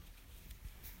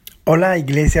Hola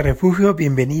Iglesia Refugio,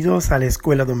 bienvenidos a la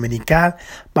escuela dominical.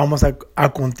 Vamos a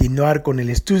continuar con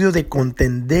el estudio de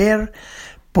contender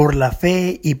por la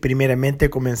fe y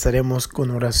primeramente comenzaremos con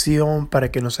oración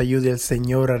para que nos ayude el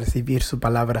Señor a recibir su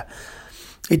palabra.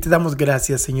 Y te damos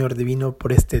gracias, Señor Divino,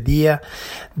 por este día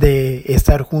de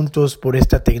estar juntos, por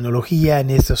esta tecnología en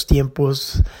estos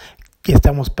tiempos que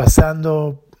estamos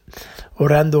pasando,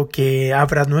 orando que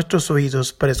abras nuestros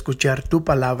oídos para escuchar tu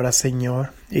palabra,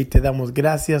 Señor. Y te damos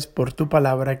gracias por tu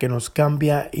palabra que nos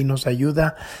cambia y nos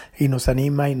ayuda y nos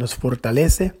anima y nos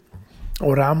fortalece.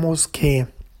 Oramos que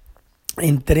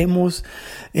entremos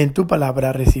en tu palabra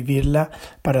a recibirla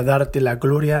para darte la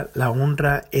gloria, la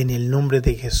honra en el nombre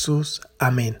de Jesús.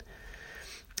 Amén.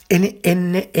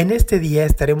 En este día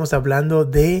estaremos hablando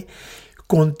de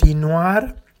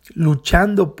continuar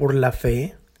luchando por la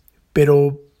fe,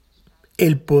 pero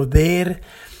el poder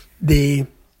de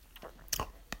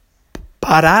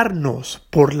pararnos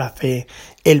por la fe,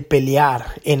 el pelear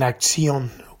en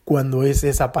acción. Cuando es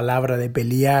esa palabra de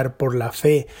pelear por la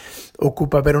fe,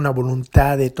 ocupa ver una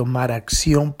voluntad de tomar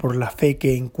acción por la fe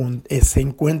que se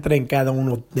encuentra en cada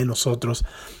uno de nosotros.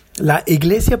 La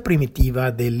iglesia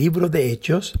primitiva del libro de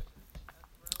Hechos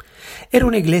era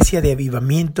una iglesia de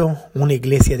avivamiento, una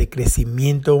iglesia de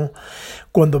crecimiento.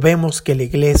 Cuando vemos que la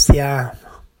iglesia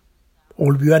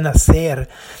volvió a nacer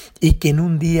y que en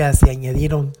un día se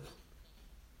añadieron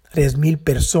 3,000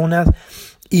 personas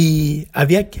y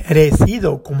había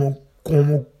crecido como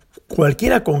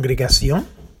cualquier congregación,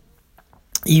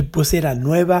 y pues era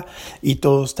nueva y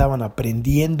todos estaban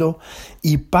aprendiendo,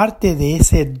 y parte de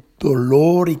ese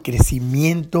dolor y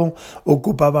crecimiento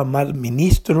ocupaba más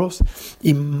ministros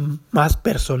y más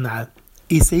personal,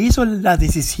 y se hizo la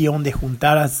decisión de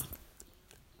juntar a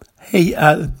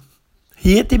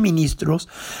 7 ministros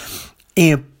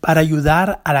para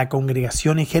ayudar a la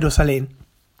congregación en Jerusalén.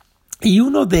 Y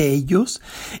uno de ellos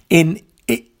en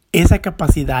esa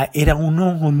capacidad era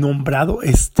uno nombrado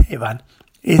Esteban.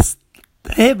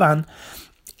 Esteban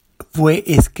fue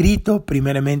escrito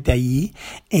primeramente allí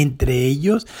entre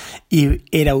ellos y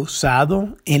era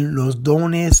usado en los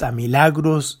dones a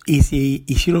milagros, y se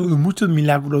hicieron muchos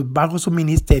milagros bajo su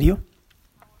ministerio.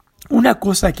 Una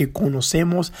cosa que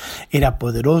conocemos, era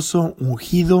poderoso,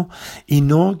 ungido y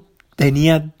no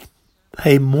tenía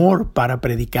temor para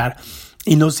predicar.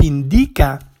 Y nos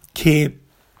indica que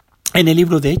en el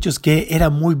libro de Hechos que era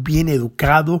muy bien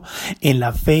educado en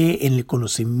la fe, en el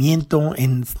conocimiento,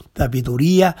 en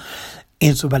sabiduría,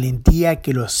 en su valentía,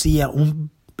 que lo hacía un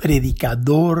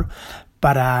predicador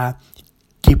para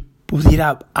que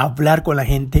pudiera hablar con la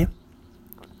gente.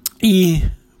 Y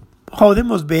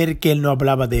podemos ver que él no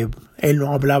hablaba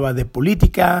de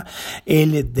política.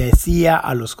 Él decía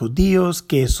a los judíos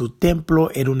que su templo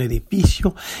era un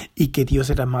edificio y que Dios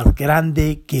era más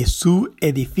grande que su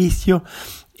edificio.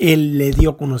 Él le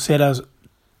dio a conocer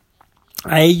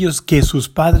a ellos que sus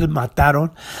padres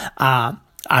mataron a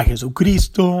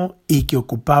Jesucristo y que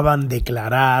ocupaban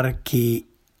declarar que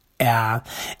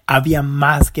había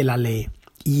más que la ley.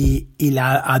 Y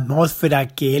la atmósfera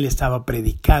que él estaba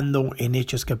predicando en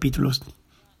Hechos capítulos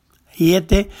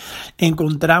 7,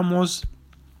 encontramos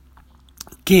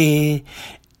que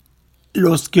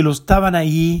los que lo estaban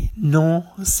ahí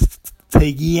no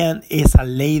seguían esa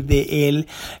ley de él,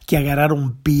 que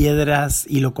agarraron piedras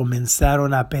y lo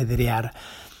comenzaron a apedrear.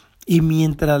 Y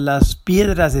mientras las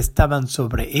piedras estaban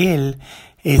sobre él,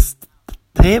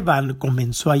 Esteban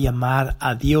comenzó a llamar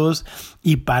a Dios,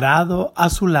 y parado a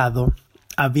su lado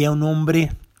había un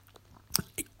hombre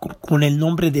con el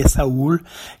nombre de Saúl,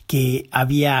 que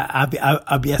había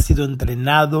sido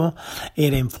entrenado,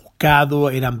 era enfocado,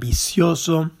 era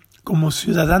ambicioso. Como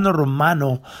ciudadano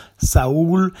romano,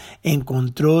 Saúl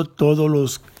encontró todos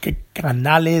los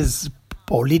canales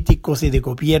políticos y de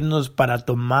gobiernos para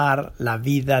tomar la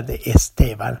vida de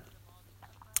Esteban.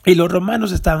 Y los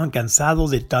romanos estaban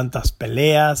cansados de tantas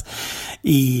peleas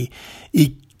y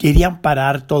querían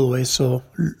parar todo eso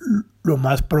lo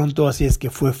más pronto, así es que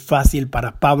fue fácil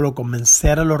para Pablo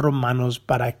convencer a los romanos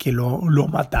para que lo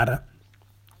mataran.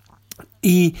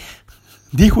 Y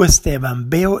dijo Esteban: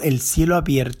 veo el cielo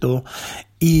abierto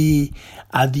y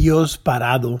a Dios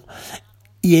parado.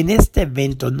 Y en este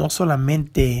evento no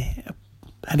solamente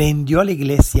prendió a la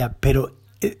iglesia, pero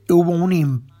hubo un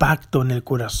impacto en el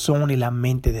corazón y la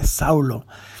mente de Saulo.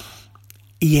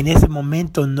 Y en ese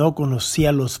momento no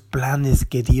conocía los planes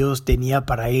que Dios tenía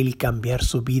para él, y cambiar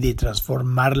su vida y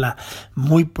transformarla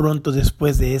muy pronto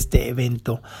después de este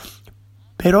evento.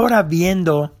 Pero ahora,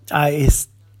 viendo a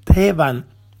Esteban,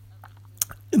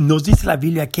 nos dice la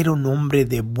Biblia que era un hombre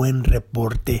de buen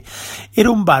reporte.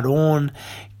 Era un varón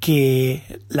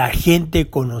que la gente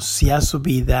conocía su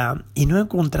vida y no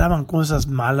encontraban cosas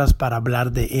malas para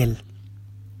hablar de él.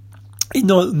 Y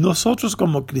nosotros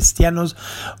como cristianos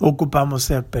ocupamos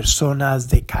ser personas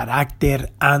de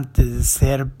carácter antes de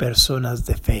ser personas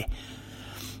de fe.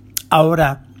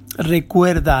 Ahora,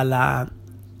 recuerda a la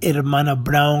hermana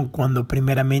Brown cuando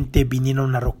primeramente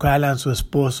vinieron a Rocala, su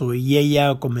esposo y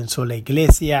ella comenzó la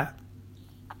iglesia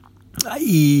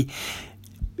y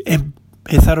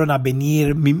empezaron a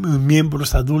venir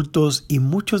miembros adultos, y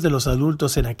muchos de los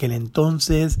adultos en aquel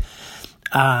entonces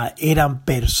eran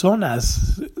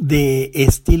personas de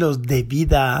estilos de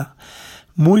vida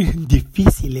muy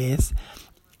difíciles,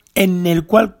 en el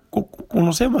cual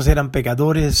conocemos eran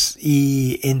pecadores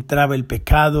y entraba el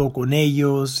pecado con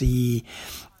ellos, y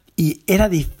era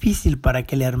difícil para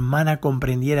que la hermana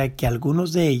comprendiera que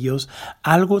algunos de ellos,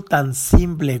 algo tan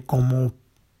simple como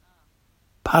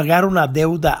pagar una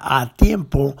deuda a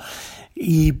tiempo,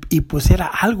 y pues era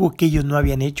algo que ellos no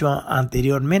habían hecho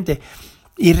anteriormente.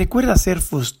 Y recuerda ser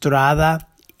frustrada,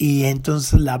 y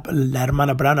entonces la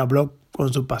hermana Brown habló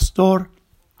con su pastor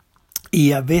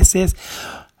y a veces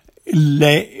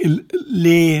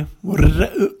le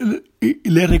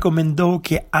recomendó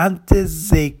que antes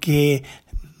de que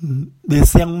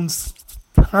sean un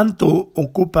santo,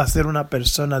 ocupa ser una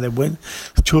persona de buen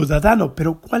ciudadano.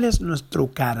 Pero ¿cuál es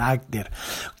nuestro carácter?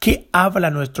 ¿Qué habla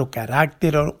nuestro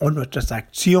carácter o nuestras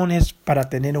acciones para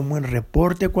tener un buen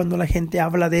reporte cuando la gente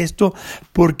habla de esto?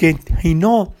 Porque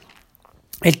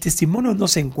el testimonio no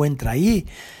se encuentra ahí.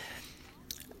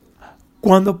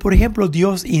 Cuando, por ejemplo,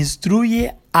 Dios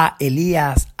instruye a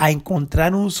Elías a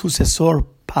encontrar un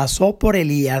sucesor, pasó por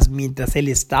Elías mientras él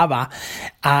estaba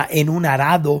en un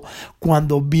arado.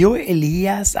 Cuando vio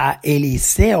Elías a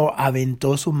Eliseo,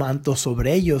 aventó su manto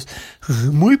sobre ellos.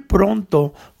 Muy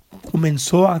pronto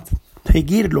comenzó a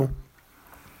seguirlo.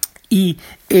 Y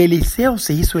Eliseo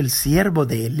se hizo el siervo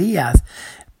de Elías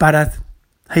para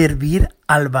servir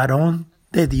al varón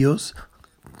de Dios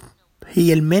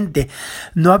fielmente.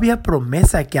 No había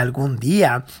promesa que algún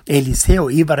día Eliseo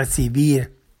iba a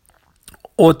recibir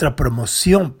otra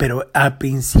promoción, pero al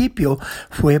principio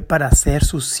fue para ser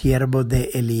su siervo de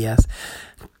Elías.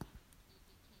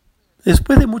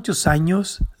 Después de muchos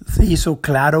años se hizo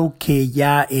claro que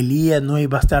ya Elías no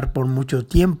iba a estar por mucho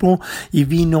tiempo, y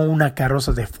vino una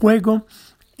carroza de fuego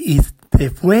y se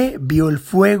fue, vio el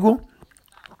fuego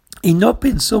y no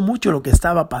pensó mucho lo que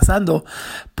estaba pasando,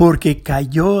 porque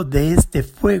cayó de este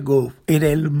fuego, era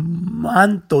el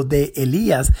manto de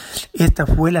Elías. Esta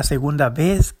fue la segunda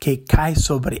vez que cae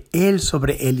sobre él,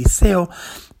 sobre Eliseo,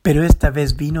 pero esta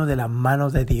vez vino de la mano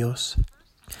de Dios.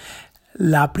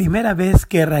 La primera vez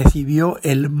que recibió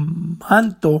el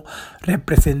manto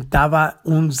representaba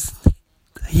un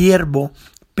siervo,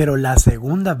 pero la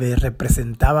segunda vez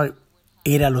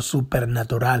era lo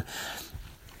supernatural.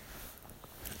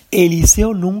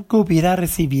 Eliseo nunca hubiera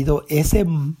recibido ese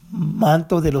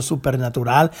manto de lo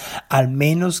supernatural, al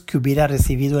menos que hubiera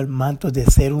recibido el manto de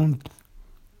ser un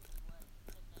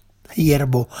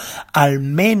siervo, al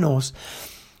menos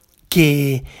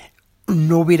que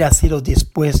no hubiera sido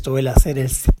dispuesto él a ser el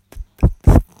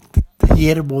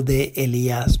siervo de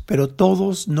Elías. Pero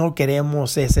todos no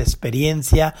queremos esa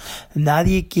experiencia,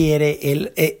 nadie quiere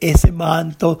ese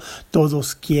manto,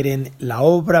 todos quieren la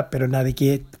obra, pero nadie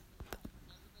quiere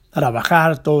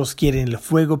trabajar, todos quieren el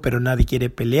fuego, pero nadie quiere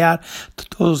pelear,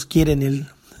 todos quieren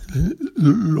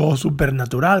lo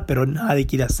supernatural, pero nadie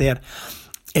quiere hacer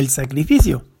el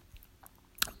sacrificio.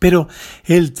 Pero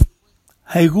el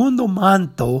segundo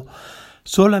manto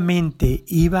solamente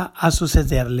iba a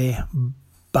sucederle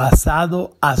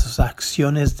basado a sus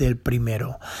acciones del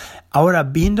primero. Ahora,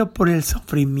 viendo por el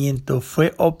sufrimiento,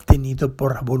 fue obtenido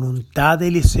por la voluntad de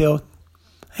Eliseo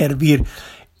servir.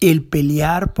 El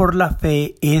pelear por la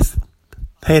fe es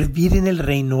servir en el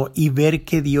reino y ver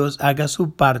que Dios haga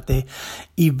su parte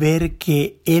y ver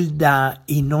que Él da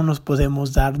y no nos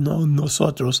podemos dar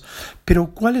nosotros.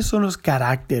 Pero ¿cuáles son los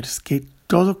caracteres que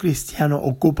todo cristiano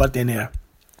ocupa tener?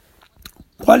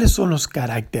 ¿Cuáles son los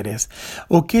caracteres?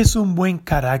 ¿O qué es un buen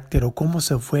carácter? ¿O cómo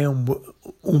se fue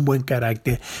un buen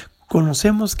carácter?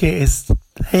 Conocemos que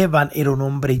Esteban era un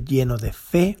hombre lleno de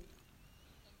fe,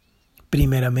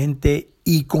 primeramente,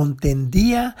 y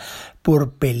contendía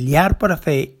por pelear por la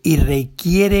fe, y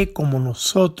requiere como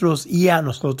nosotros y a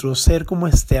nosotros ser como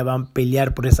Esteban,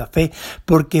 pelear por esa fe,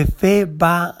 porque fe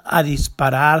va a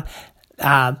disparar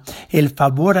el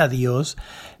favor a Dios.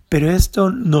 Pero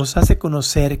esto nos hace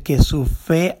conocer que su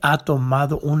fe ha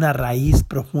tomado una raíz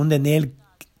profunda en él,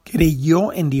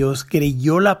 creyó en Dios,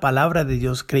 creyó la palabra de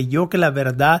Dios, creyó que la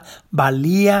verdad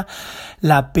valía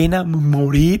la pena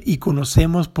morir y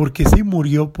conocemos porque sí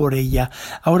murió por ella.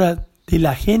 Ahora, si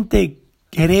la gente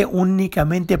cree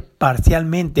únicamente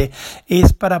parcialmente,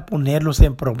 es para ponerlos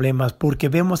en problemas, porque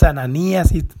vemos a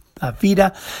Ananías y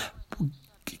Zafira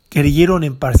creyeron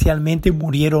en parcialmente,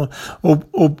 murieron,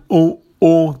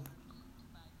 o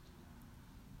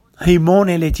Simón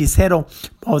el hechicero,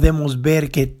 podemos ver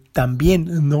que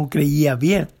también no creía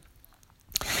bien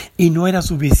y no era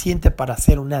suficiente para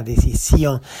hacer una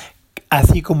decisión,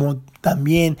 así como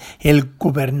también el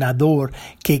gobernador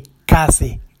que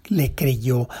casi le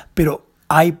creyó, pero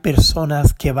hay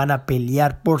personas que van a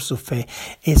pelear por su fe,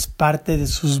 es parte de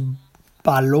sus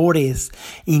valores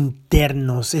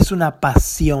internos, es una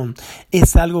pasión,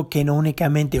 es algo que no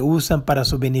únicamente usan para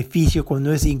su beneficio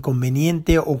cuando es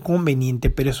inconveniente o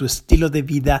conveniente, pero su estilo de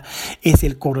vida es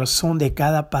el corazón de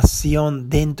cada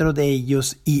pasión dentro de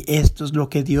ellos, y esto es lo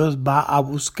que Dios va a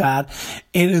buscar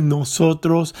en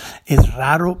nosotros. Es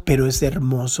raro, pero es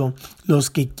hermoso.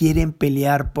 Los que quieren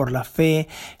pelear por la fe,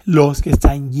 los que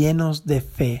están llenos de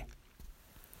fe.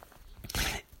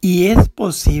 Y es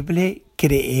posible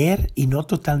creer y no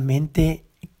totalmente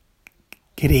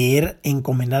creer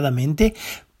encomendadamente,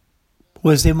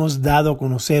 pues hemos dado a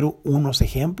conocer unos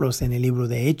ejemplos en el libro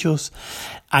de Hechos.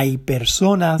 Hay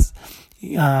personas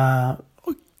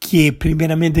que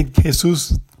primeramente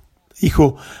Jesús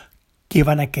dijo que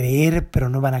van a creer pero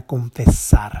no van a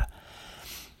confesar.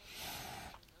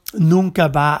 Nunca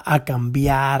va a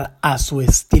cambiar a su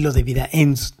estilo de vida.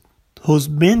 En sus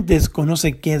mentes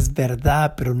conoce que es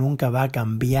verdad, pero nunca va a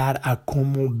cambiar a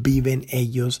cómo viven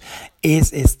ellos.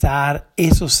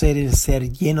 Eso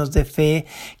ser llenos de fe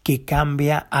que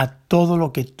cambia a todo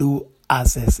lo que tú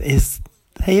haces.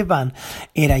 Esteban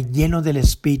era lleno del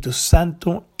Espíritu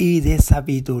Santo y de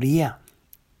sabiduría.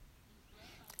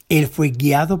 Él fue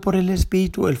guiado por el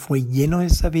Espíritu, él fue lleno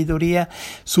de sabiduría.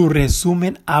 Su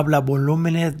resumen habla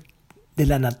volúmenes de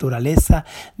la naturaleza,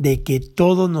 de que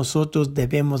todos nosotros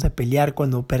debemos de pelear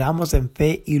cuando operamos en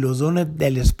fe, y los dones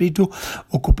del Espíritu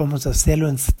ocupamos hacerlo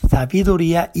en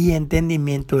sabiduría y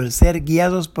entendimiento. El ser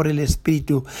guiados por el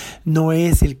Espíritu no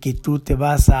es el que tú te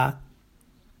vas a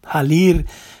salir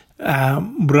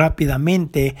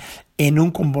rápidamente en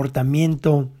un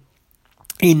comportamiento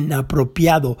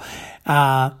inapropiado.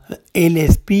 El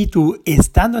Espíritu,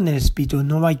 estando en el Espíritu,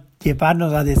 no va a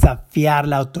llevarnos a desafiar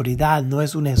la autoridad, no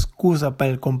es una excusa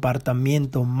para el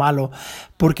comportamiento malo,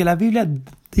 porque la Biblia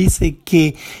dice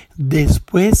que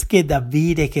después que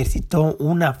David ejercitó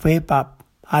una fe para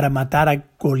matar a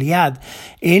Goliat,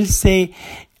 el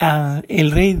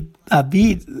rey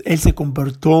David, él se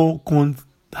comportó con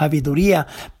sabiduría,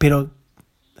 pero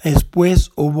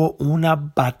después hubo una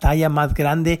batalla más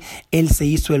grande. Él se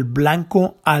hizo el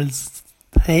blanco al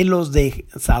celos de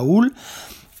Saúl.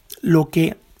 Lo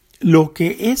que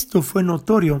esto fue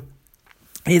notorio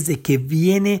es de que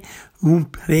viene un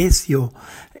precio,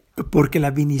 porque la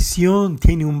bendición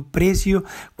tiene un precio.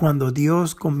 Cuando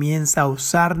Dios comienza a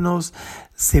usarnos,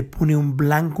 se pone un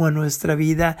blanco a nuestra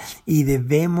vida y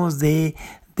debemos de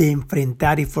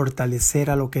enfrentar y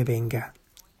fortalecer a lo que venga.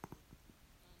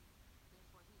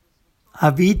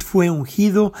 David fue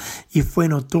ungido y fue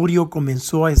notorio,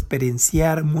 comenzó a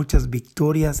experienciar muchas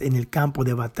victorias en el campo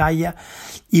de batalla,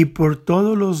 y por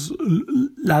todas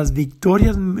las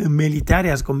victorias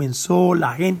militares comenzó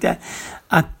la gente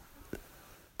a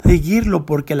seguirlo,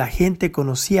 porque la gente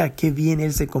conocía qué bien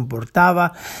él se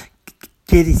comportaba,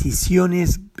 qué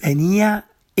decisiones venía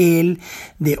él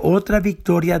de otra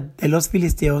victoria de los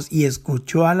filisteos, y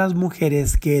escuchó a las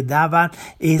mujeres que daban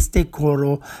este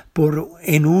coro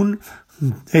en un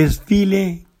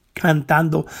desfile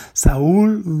cantando: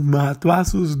 Saúl mató a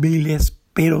sus 1000,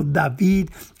 pero David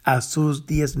a sus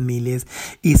 10,000.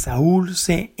 Y Saúl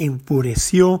se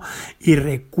enfureció y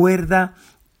recuerda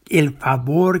el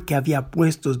favor que había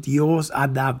puesto Dios a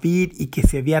David y que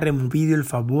se había removido el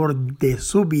favor de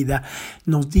su vida.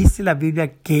 Nos dice la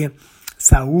Biblia que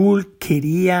Saúl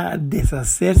quería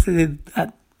deshacerse de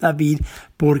David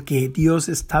porque Dios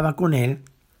estaba con él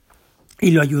y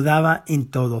lo ayudaba en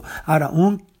todo. Ahora,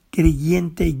 un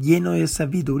creyente lleno de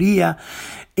sabiduría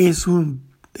es un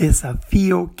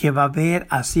desafío que va a haber,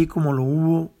 así como lo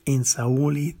hubo en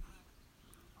Saúl y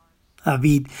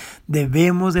David.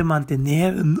 Debemos de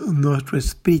mantener nuestro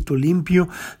espíritu limpio,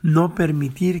 no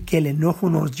permitir que el enojo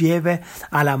nos lleve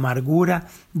a la amargura.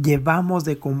 Debemos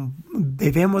de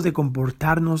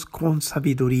comportarnos con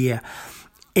sabiduría.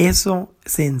 Eso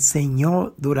se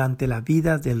enseñó durante la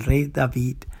vida del rey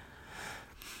David.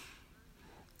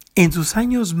 En sus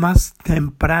años más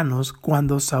tempranos,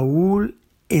 cuando Saúl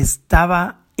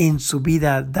estaba en su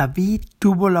vida. David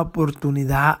tuvo la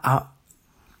oportunidad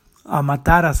a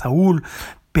matar a Saúl,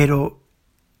 pero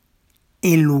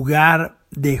en lugar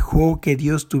dejó que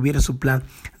Dios tuviera su plan.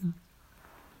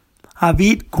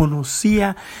 David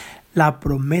conocía la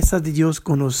promesa de Dios,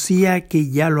 conocía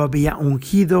que ya lo había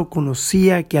ungido,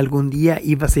 conocía que algún día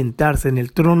iba a sentarse en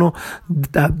el trono.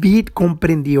 David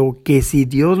comprendió que si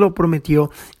Dios lo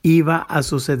prometió, iba a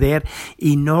suceder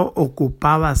y no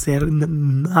ocupaba hacer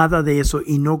nada de eso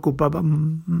y no ocupaba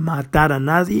matar a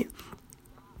nadie.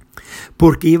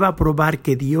 Porque iba a probar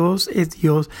que Dios es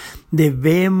Dios.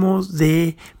 Debemos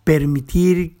de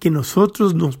permitir que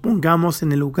nosotros nos pongamos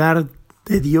en el lugar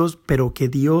de Dios, pero que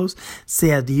Dios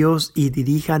sea Dios y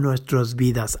dirija nuestras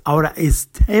vidas. Ahora,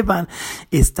 Esteban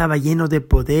estaba lleno de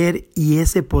poder y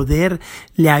ese poder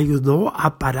le ayudó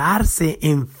a pararse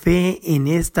en fe en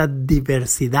esta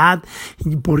diversidad,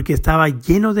 porque estaba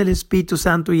lleno del Espíritu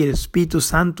Santo, y el Espíritu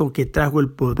Santo que trajo el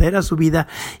poder a su vida,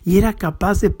 y era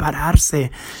capaz de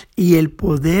pararse. Y el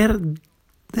poder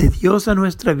de Dios a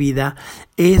nuestra vida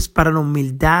es para la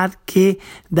humildad que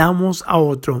damos a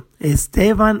otro.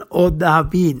 Esteban o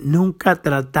David nunca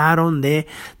trataron de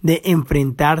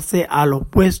enfrentarse al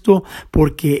opuesto,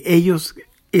 porque ellos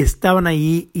estaban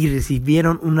ahí y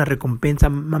recibieron una recompensa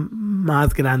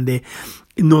más grande.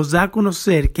 Nos da a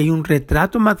conocer que hay un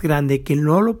retrato más grande que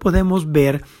no lo podemos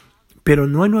ver, pero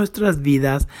no en nuestras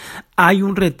vidas. Hay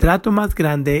un retrato más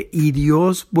grande y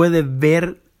Dios puede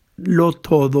verlo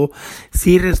todo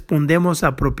si respondemos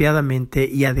apropiadamente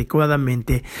y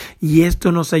adecuadamente, y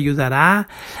esto nos ayudará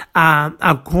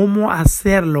a cómo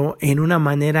hacerlo en una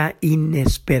manera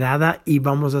inesperada, y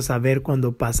vamos a saber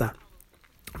cuándo pasa.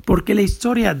 Porque la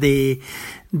historia de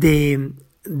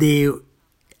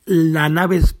la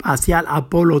nave espacial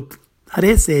Apolo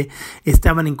 13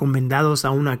 estaban encomendados a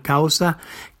una causa.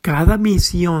 Cada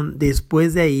misión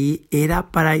después de ahí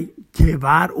era para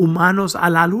llevar humanos a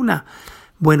la luna.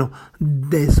 Bueno,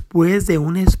 después de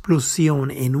una explosión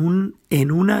en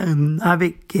una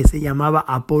nave que se llamaba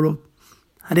Apolo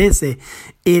 13,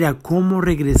 era como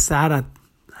regresar a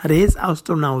 3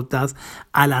 astronautas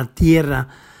a la Tierra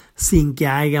sin que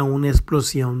haya una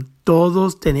explosión.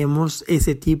 Todos tenemos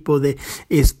ese tipo de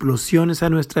explosiones a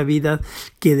nuestra vida,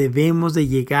 que debemos de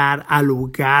llegar al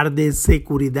lugar de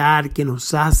seguridad que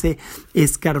nos hace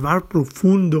escarbar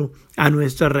profundo a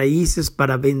nuestras raíces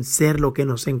para vencer lo que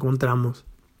nos encontramos.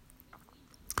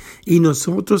 Y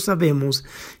nosotros sabemos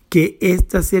que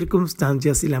estas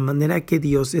circunstancias y la manera que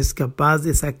Dios es capaz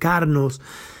de sacarnos,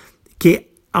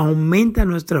 que aumenta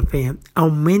nuestra fe,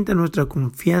 aumenta nuestra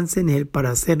confianza en Él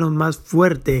para hacernos más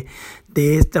fuerte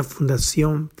de esta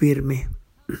fundación firme.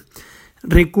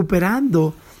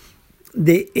 Recuperando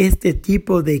de este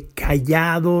tipo de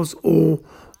callados o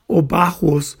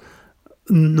bajos,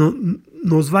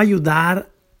 nos va a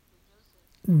ayudar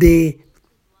de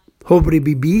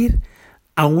sobrevivir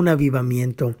a un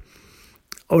avivamiento.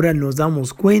 Ahora nos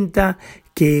damos cuenta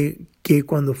que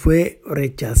cuando fue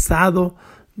rechazado,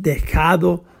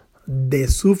 dejado de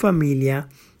su familia,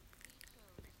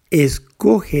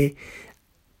 escoge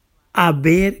a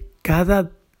ver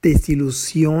cada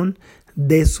desilusión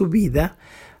de su vida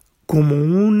como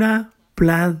una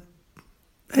plan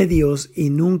de Dios, y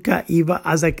nunca iba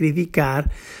a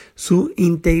sacrificar su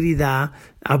integridad,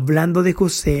 hablando de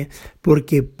José,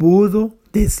 porque pudo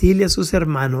decirle a sus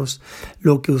hermanos: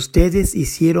 lo que ustedes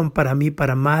hicieron para mí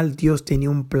para mal, Dios tenía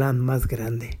un plan más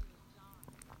grande.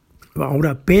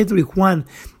 Ahora Pedro y Juan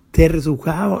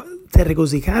se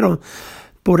regocijaron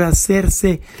por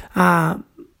hacerse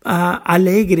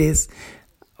alegres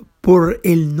por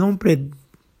el nombre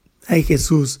de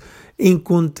Jesús.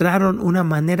 Encontraron una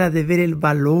manera de ver el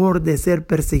valor de ser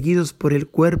perseguidos por el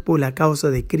cuerpo y la causa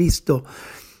de Cristo.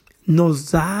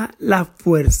 Nos da la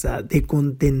fuerza de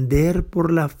contender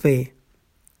por la fe.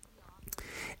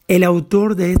 El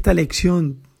autor de esta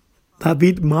lección,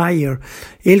 David Meyer,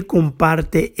 él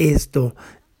comparte esto.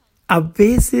 A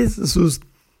veces sus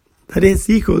 3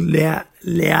 hijos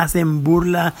le hacen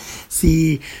burla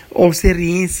o se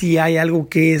ríen si hay algo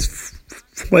que es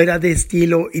fuera de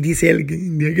estilo, y dice él: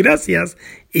 gracias.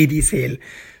 Y dice él: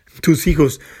 tus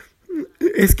hijos,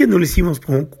 es que no lo hicimos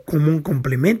como un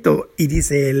complemento. Y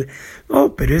dice él: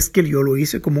 oh, pero es que yo lo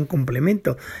hice como un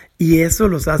complemento. Y eso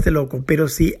los hace locos. Pero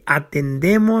si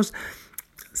atendemos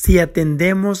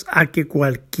a que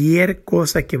cualquier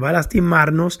cosa que va a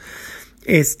lastimarnos,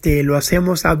 lo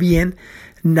hacemos a bien,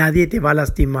 nadie te va a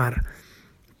lastimar.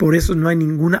 Por eso no hay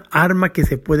ninguna arma que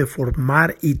se puede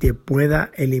formar y te pueda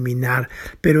eliminar.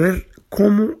 Pero es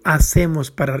 ¿Cómo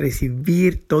hacemos para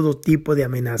recibir todo tipo de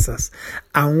amenazas,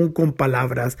 aún con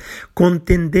palabras?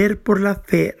 Contender por la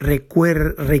fe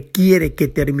requiere que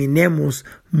terminemos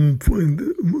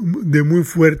de muy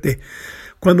fuerte.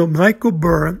 Cuando Michael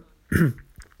Burr,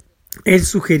 él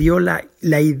sugirió la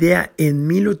idea en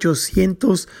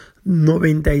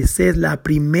 1896, la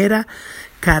primera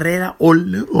carrera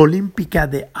olímpica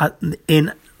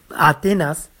en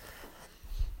Atenas.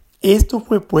 Esto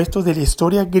fue puesto de la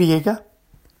historia griega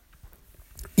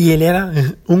y él era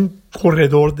un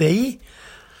corredor de ahí.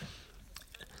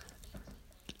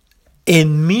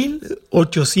 En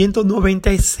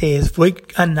 1896 fue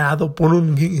ganado por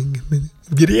un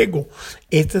griego.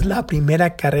 Esta es la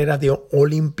primera carrera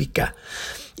olímpica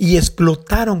y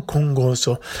explotaron con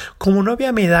gozo. Como no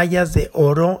había medallas de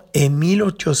oro en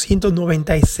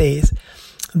 1896,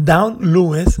 Down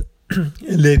Lewis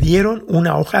le dieron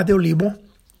una hoja de olivo,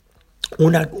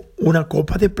 una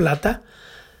copa de plata.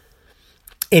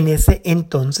 En ese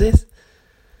entonces,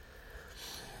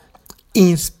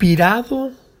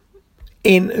 inspirado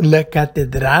en la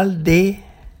catedral de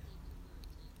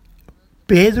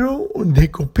Pedro de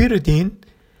Coubertin,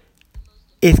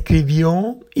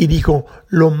 escribió y dijo: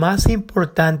 lo más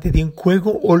importante de un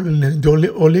juego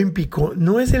olímpico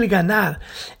no es el ganar,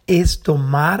 es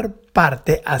tomar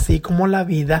parte, así como la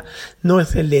vida no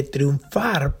es el de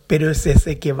triunfar, pero es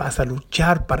ese que vas a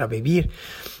luchar para vivir.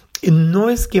 No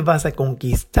es que vas a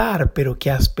conquistar, pero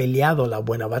que has peleado la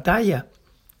buena batalla.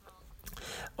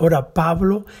 Ahora,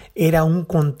 Pablo era un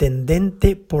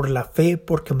contendente por la fe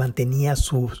porque mantenía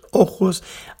sus ojos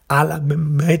a la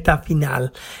meta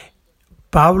final.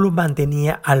 Pablo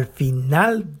mantenía al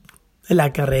final de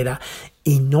la carrera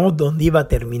y no donde iba a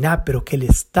terminar, pero que él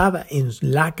estaba en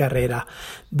la carrera.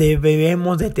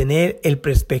 Debemos de tener el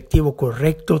perspectivo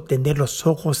correcto, tener los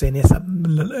ojos en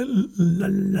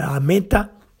la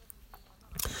meta.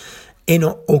 En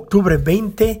octubre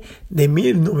 20 de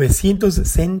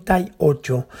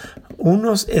 1968,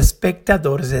 unos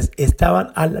espectadores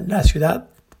estaban a la Ciudad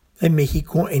de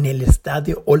México en el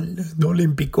Estadio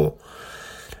Olímpico.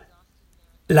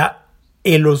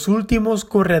 Los últimos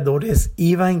corredores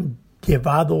iban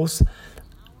llevados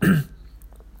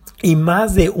y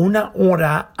más de una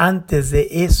hora antes de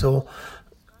eso,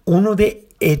 uno de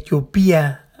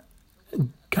Etiopía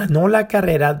ganó la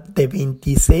carrera de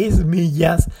 26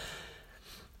 millas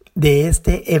de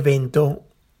este evento,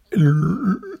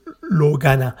 lo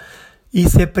gana. Y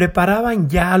se preparaban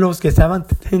ya los que estaban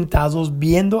sentados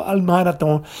viendo al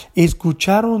maratón,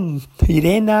 escucharon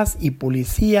sirenas y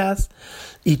policías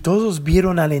y todos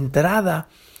vieron a la entrada.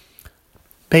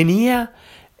 Venía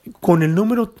con el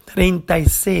número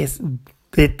 36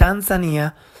 de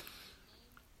Tanzania,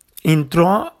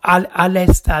 entró al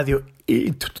estadio.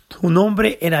 Y su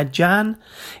nombre era Jan,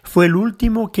 fue el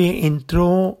último que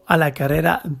entró a la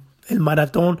carrera del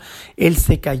maratón. Él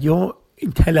se cayó,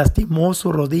 se lastimó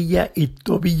su rodilla y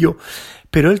tobillo,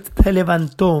 pero él se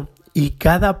levantó y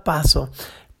cada paso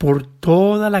por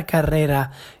toda la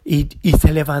carrera y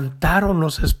se levantaron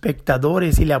los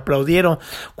espectadores y le aplaudieron.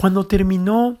 Cuando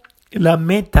terminó la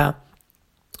meta,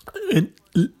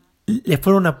 le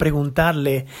fueron a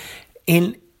preguntarle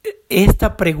en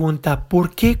esta pregunta: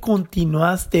 ¿por qué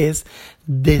continuaste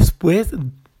después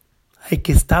de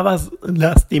que estabas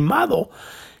lastimado?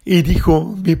 Y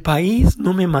dijo: mi país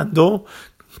no me mandó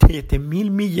 7,000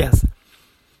 millas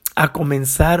a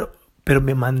comenzar, pero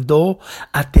me mandó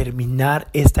a terminar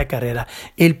esta carrera.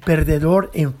 El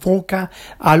perdedor enfoca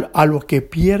a lo que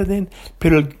pierden,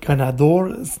 pero el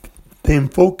ganador se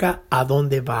enfoca a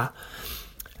dónde va.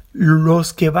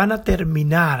 Los que van a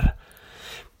terminar,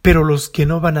 pero los que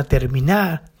no van a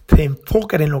terminar se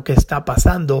enfocan en lo que está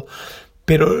pasando,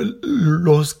 pero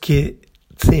los que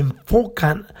se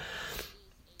enfocan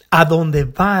a dónde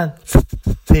van,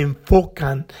 se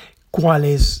enfocan cuál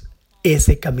es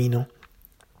ese camino.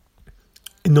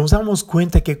 Nos damos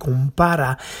cuenta que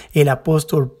compara el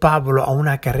apóstol Pablo a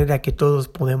una carrera que todos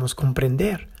podemos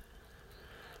comprender,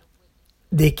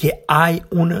 de que hay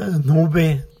una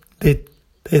nube de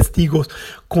testigos.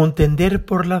 Contender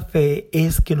por la fe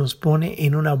es que nos pone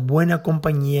en una buena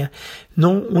compañía. No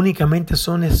únicamente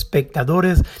son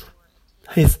espectadores,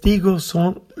 testigos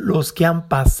son los que han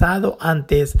pasado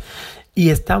antes y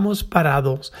estamos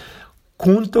parados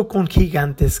junto con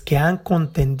gigantes que han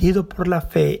contendido por la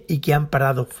fe y que han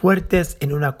parado fuertes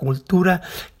en una cultura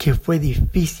que fue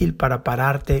difícil para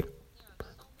pararte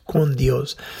con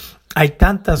Dios. Hay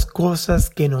tantas cosas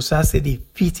que nos hace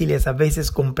difíciles a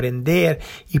veces comprender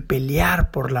y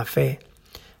pelear por la fe,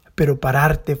 pero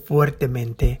pararte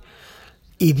fuertemente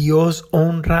Y Dios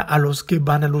honra a los que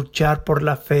van a luchar por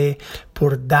la fe,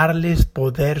 por darles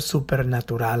poder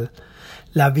supernatural.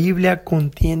 La Biblia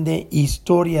contiene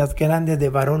historias grandes de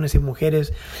varones y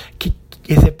mujeres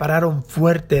que se pararon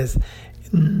fuertes.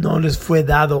 No les fue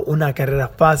dado una carrera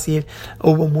fácil,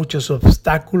 hubo muchos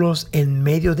obstáculos en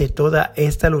medio de toda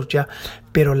esta lucha,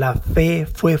 pero la fe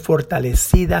fue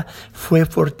fortalecida, fue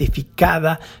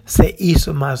fortificada, se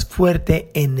hizo más fuerte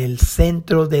en el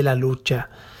centro de la lucha.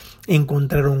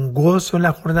 Encontraron gozo en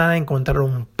la jornada,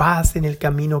 encontraron paz en el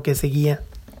camino que seguía.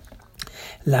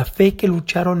 La fe que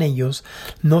lucharon ellos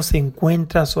no se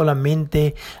encuentra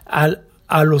solamente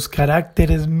a los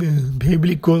caracteres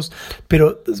bíblicos,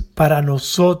 pero para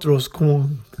nosotros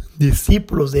como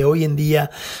discípulos de hoy en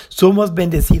día somos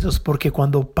bendecidos porque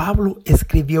cuando Pablo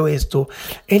escribió esto,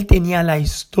 él tenía la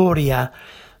historia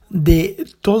de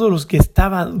todos los que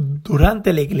estaban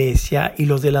durante la iglesia y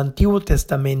los del Antiguo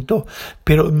Testamento,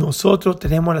 pero nosotros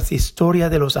tenemos las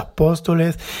historias de los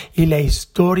apóstoles y la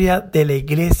historia de la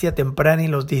iglesia temprana y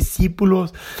los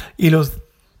discípulos y los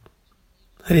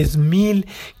 3,000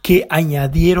 que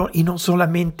añadieron, y no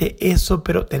solamente eso,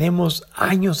 pero tenemos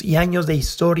años y años de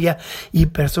historia y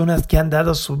personas que han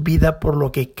dado su vida por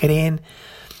lo que creen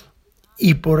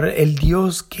y por el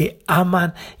Dios que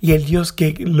aman y el Dios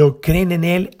que lo creen en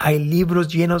Él. Hay libros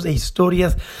llenos de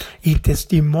historias y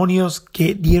testimonios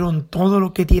que dieron todo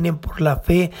lo que tienen por la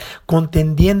fe,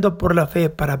 contendiendo por la fe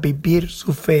para vivir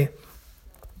su fe.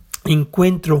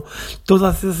 Encuentro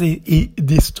todas esas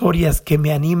historias que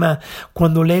me anima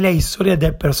cuando leo la historia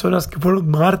de personas que fueron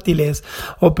mártires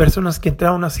o personas que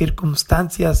entraron a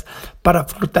circunstancias para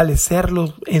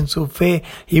fortalecerlos en su fe,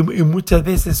 y muchas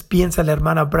veces piensa la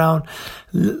hermana Brown,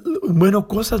 bueno,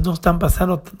 cosas no están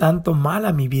pasando tanto mal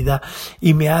a mi vida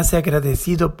y me hace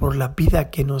agradecido por la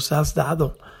vida que nos has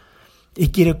dado, y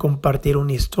quiere compartir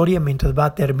una historia mientras va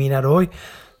a terminar hoy.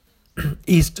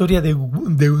 Historia de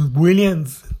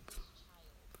Williams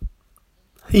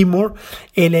Seymour.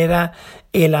 Él era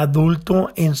el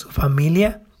adulto en su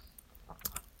familia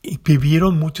y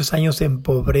vivieron muchos años en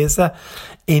pobreza.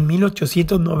 En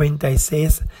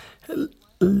 1896,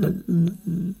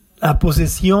 la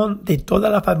posesión de toda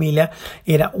la familia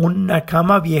era una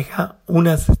cama vieja,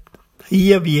 una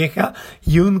silla vieja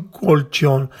y un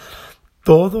colchón.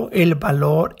 Todo el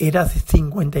valor era de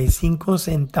 55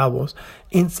 centavos.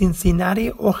 En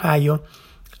Cincinnati, Ohio,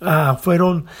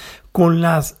 fueron con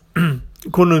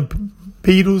el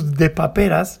virus de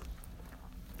paperas.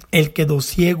 Él quedó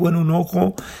ciego en un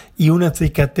ojo y una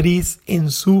cicatriz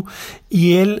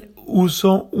y él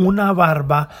usó una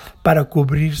barba para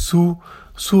cubrir su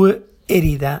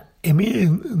herida. En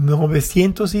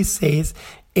 1906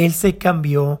 él se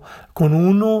cambió con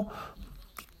uno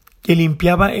que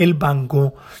limpiaba el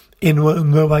banco en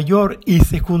Nueva York, y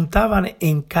se juntaban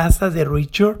en casa de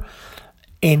Richard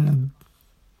en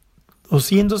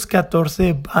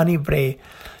 214 Bunny Bray,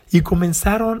 y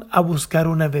comenzaron a buscar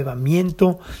un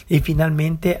avivamiento, y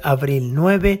finalmente abril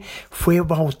 9 fue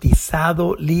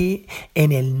bautizado Lee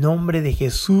en el nombre de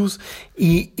Jesús,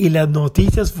 y las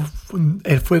noticias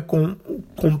fue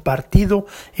compartido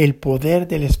el poder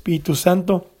del Espíritu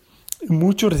Santo.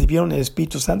 Muchos recibieron el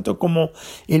Espíritu Santo, como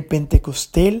el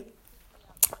Pentecostés.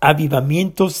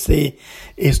 Avivamiento se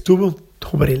estuvo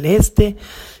sobre el este,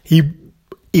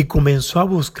 y comenzó a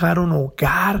buscar un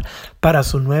hogar para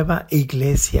su nueva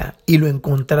iglesia, y lo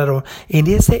encontraron en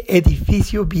ese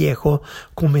edificio viejo.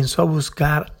 Comenzó a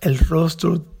buscar el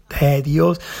rostro de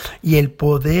Dios, y el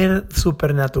poder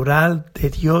supernatural de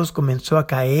Dios comenzó a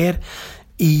caer,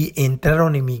 y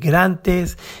entraron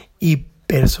inmigrantes y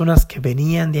personas que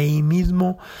venían de ahí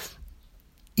mismo,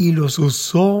 y los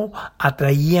usó,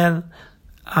 atraían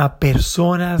a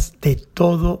personas de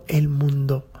todo el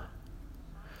mundo.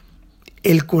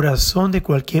 El corazón de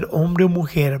cualquier hombre o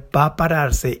mujer va a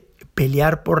pararse,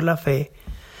 pelear por la fe,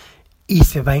 y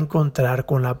se va a encontrar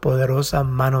con la poderosa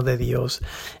mano de Dios.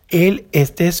 Él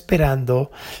está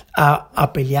esperando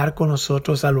a pelear con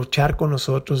nosotros, a luchar con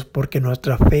nosotros, porque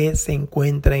nuestra fe se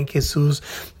encuentra en Jesús.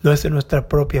 No es en nuestra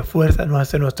propia fuerza, no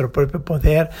es en nuestro propio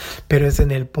poder, pero es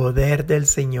en el poder del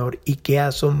Señor. Y qué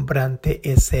asombrante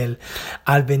es Él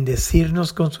al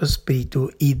bendecirnos con su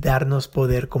Espíritu y darnos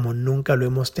poder como nunca lo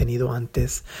hemos tenido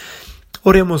antes.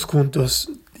 Oremos juntos.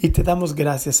 Y te damos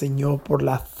gracias, Señor, por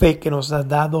la fe que nos has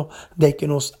dado, de que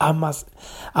nos amas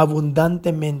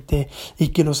abundantemente y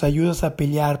que nos ayudas a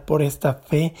pelear por esta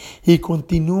fe, y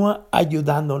continúa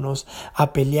ayudándonos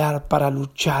a pelear, para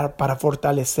luchar, para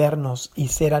fortalecernos y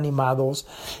ser animados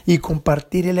y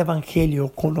compartir el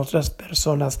Evangelio con otras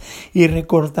personas, y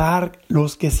recordar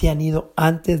los que se han ido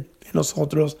antes de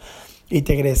nosotros, y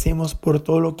te agradecemos por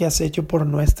todo lo que has hecho por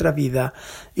nuestra vida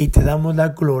y te damos la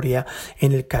gloria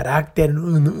en el carácter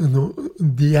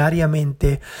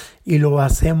diariamente y lo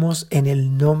hacemos en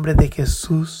el nombre de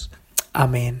Jesús.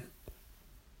 Amén.